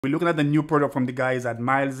We're looking at the new product from the guys at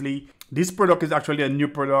Mileseey. This product is actually a new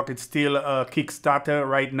product. It's still a Kickstarter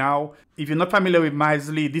right now. If you're not familiar with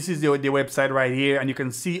Mileseey, this is their website right here. And you can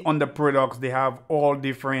see on the products, they have all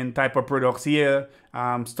different type of products here.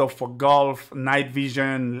 Stuff for golf, night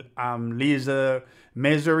vision, laser,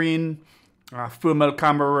 measuring, thermal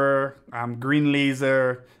camera, green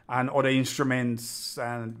laser, and other instruments.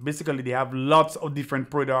 And basically, they have lots of different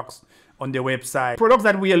products on their website. Products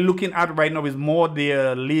that we are looking at right now is more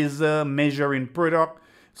their laser measuring product.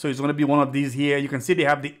 So it's going to be one of these here. You can see they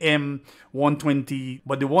have the M120,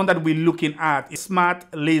 but the one that we're looking at is Smart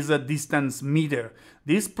Laser Distance Meter.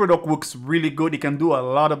 This product works really good. It can do a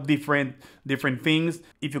lot of different things.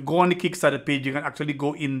 If you go on the Kickstarter page, you can actually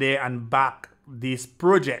go in there and back this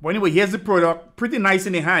project. But anyway, here's the product. Pretty nice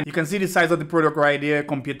in the hand. You can see the size of the product right there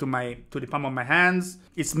compared to the palm of my hands.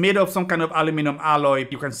 It's made of some kind of aluminum alloy.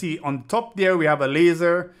 You can see on top there we have a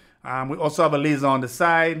laser. We also have a laser on the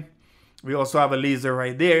side. We also have a laser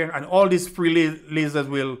right there, and all these free lasers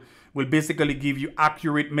will basically give you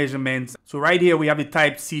accurate measurements. So right here we have the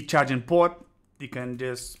Type-C charging port. You can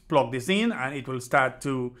just plug this in and it will start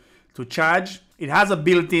to charge. It has a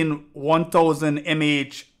built-in 1000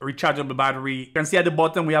 mAh rechargeable battery. You can see at the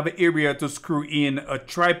bottom we have an area to screw in a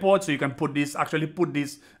tripod, so you can actually put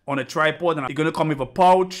this on a tripod, and it's going to come with a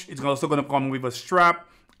pouch. It's also going to come with a strap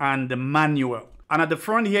and the manual. And at the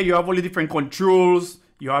front here you have all the different controls.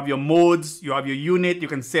 You have your modes, you have your unit, you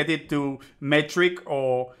can set it to metric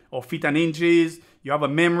or feet and inches. You have a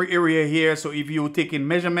memory area here, so if you're taking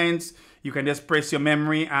measurements, you can just press your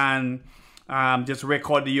memory and just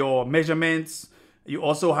record your measurements. You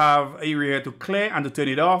also have an area to clear and to turn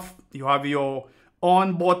it off. You have your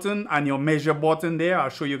on button and your measure button there. I'll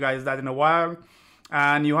show you guys that in a while.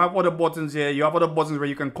 And you have other buttons here. You have other buttons where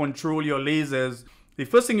you can control your lasers. The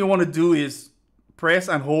first thing you want to do is press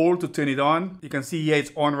and hold to turn it on. You can see here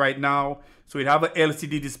it's on right now. So it have an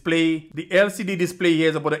LCD display. The LCD display here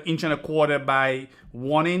is about 1.25 inches by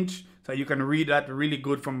 1 inch. So you can read that really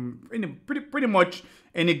good from pretty much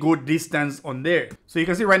any good distance on there. So you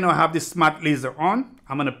can see right now I have this smart laser on.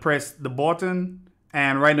 I'm gonna press the button,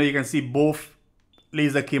 and right now you can see both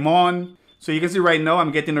laser came on. So you can see right now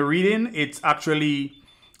I'm getting a reading. It's actually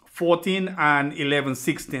 14 and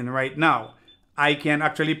 11/16 right now. I can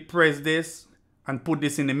actually press this and put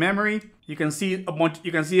this in the memory. You can see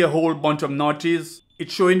a whole bunch of notches.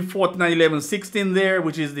 It's showing 14 and 11/16 there,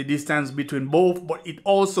 which is the distance between both, but it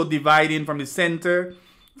also dividing from the center,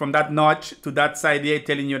 from that notch to that side there,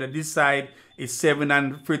 telling you that this side is 7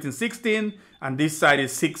 and 13/16 and this side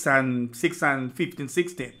is 6 and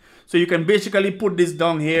 15/16. So you can basically put this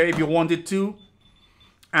down here if you wanted to,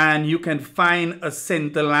 and you can find a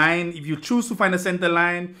center line. If you choose to find a center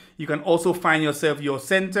line, you can also find yourself your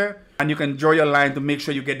center, and you can draw your line to make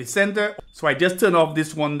sure you get the center. So I just turned off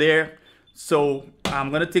this one there. So I'm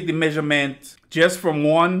gonna take the measurement just from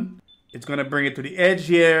one. It's gonna bring it to the edge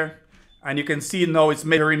here, and you can see now it's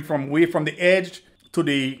measuring from the edge to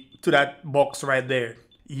that box right there.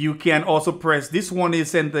 You can also press this one in the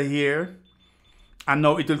center here, and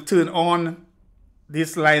now it will turn on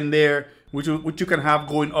this line there, which you can have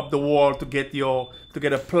going up the wall to get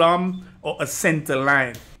a plumb or a center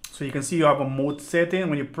line. So you can see you have a mode setting.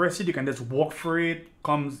 When you press it, you can just walk through it.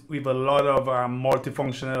 Comes with a lot of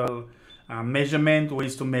multifunctional measurement,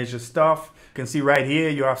 ways to measure stuff. You can see right here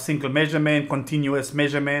you have single measurement, continuous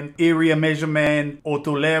measurement, area measurement,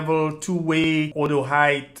 auto level, two-way, auto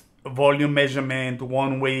height, volume measurement,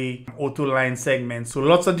 one-way, auto line segment. So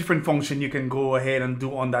lots of different functions you can go ahead and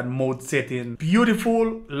do on that mode setting.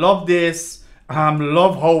 Beautiful. Love this.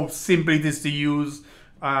 Love how simple it is to use.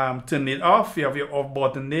 Turn it off. You have your off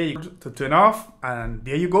button there to turn off, and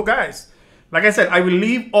there you go, guys. Like I said, I will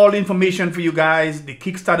leave all the information for you guys. The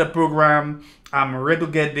Kickstarter program, I'm ready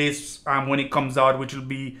to get this when it comes out, which will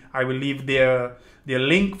be, I will leave their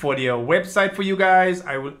link for their website for you guys.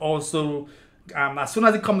 I will also as soon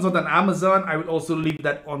as it comes out on Amazon, I will also leave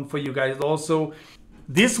that on for you guys also.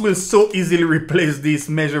 This will so easily replace this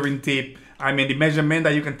measuring tape. I mean, the measurement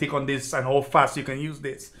that you can take on this and how fast you can use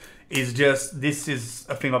this is just, this is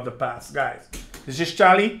a thing of the past, guys. This is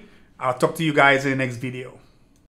Charlie. I'll talk to you guys in the next video.